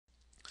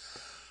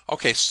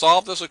Okay,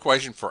 solve this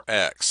equation for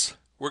x.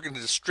 We're going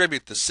to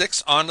distribute the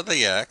 6 onto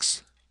the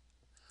x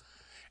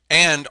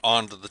and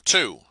onto the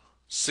 2.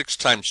 6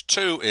 times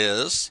 2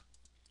 is,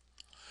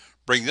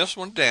 bring this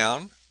one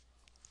down,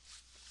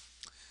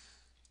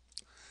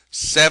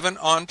 7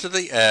 onto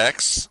the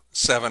x,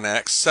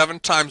 7x. 7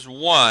 times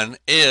 1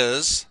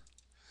 is,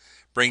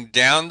 bring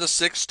down the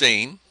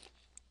 16,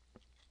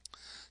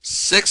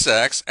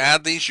 6x,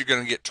 add these, you're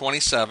going to get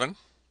 27,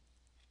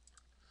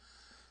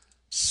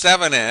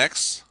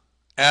 7x,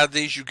 add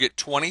these, you get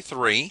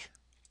 23.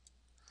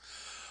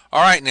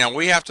 All right, now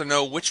we have to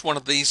know which one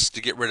of these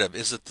to get rid of.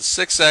 Is it the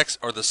 6x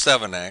or the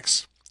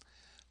 7x?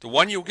 The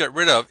one you'll get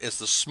rid of is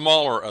the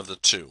smaller of the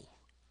two.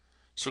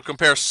 So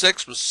compare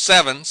 6 with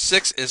 7.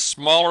 6 is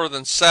smaller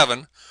than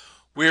 7.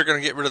 We are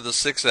going to get rid of the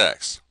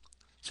 6x.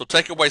 So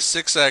take away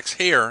 6x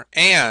here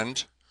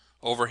and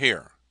over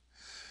here.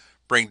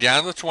 Bring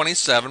down the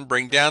 27,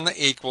 bring down the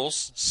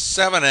equals.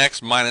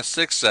 7x minus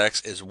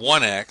 6x is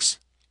 1x,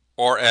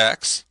 or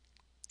x.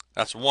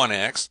 That's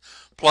 1x,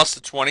 plus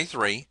the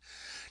 23.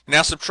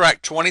 Now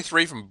subtract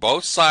 23 from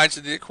both sides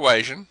of the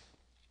equation.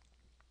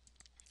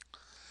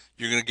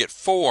 You're going to get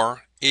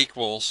 4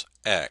 equals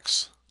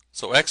x.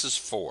 So x is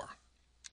 4.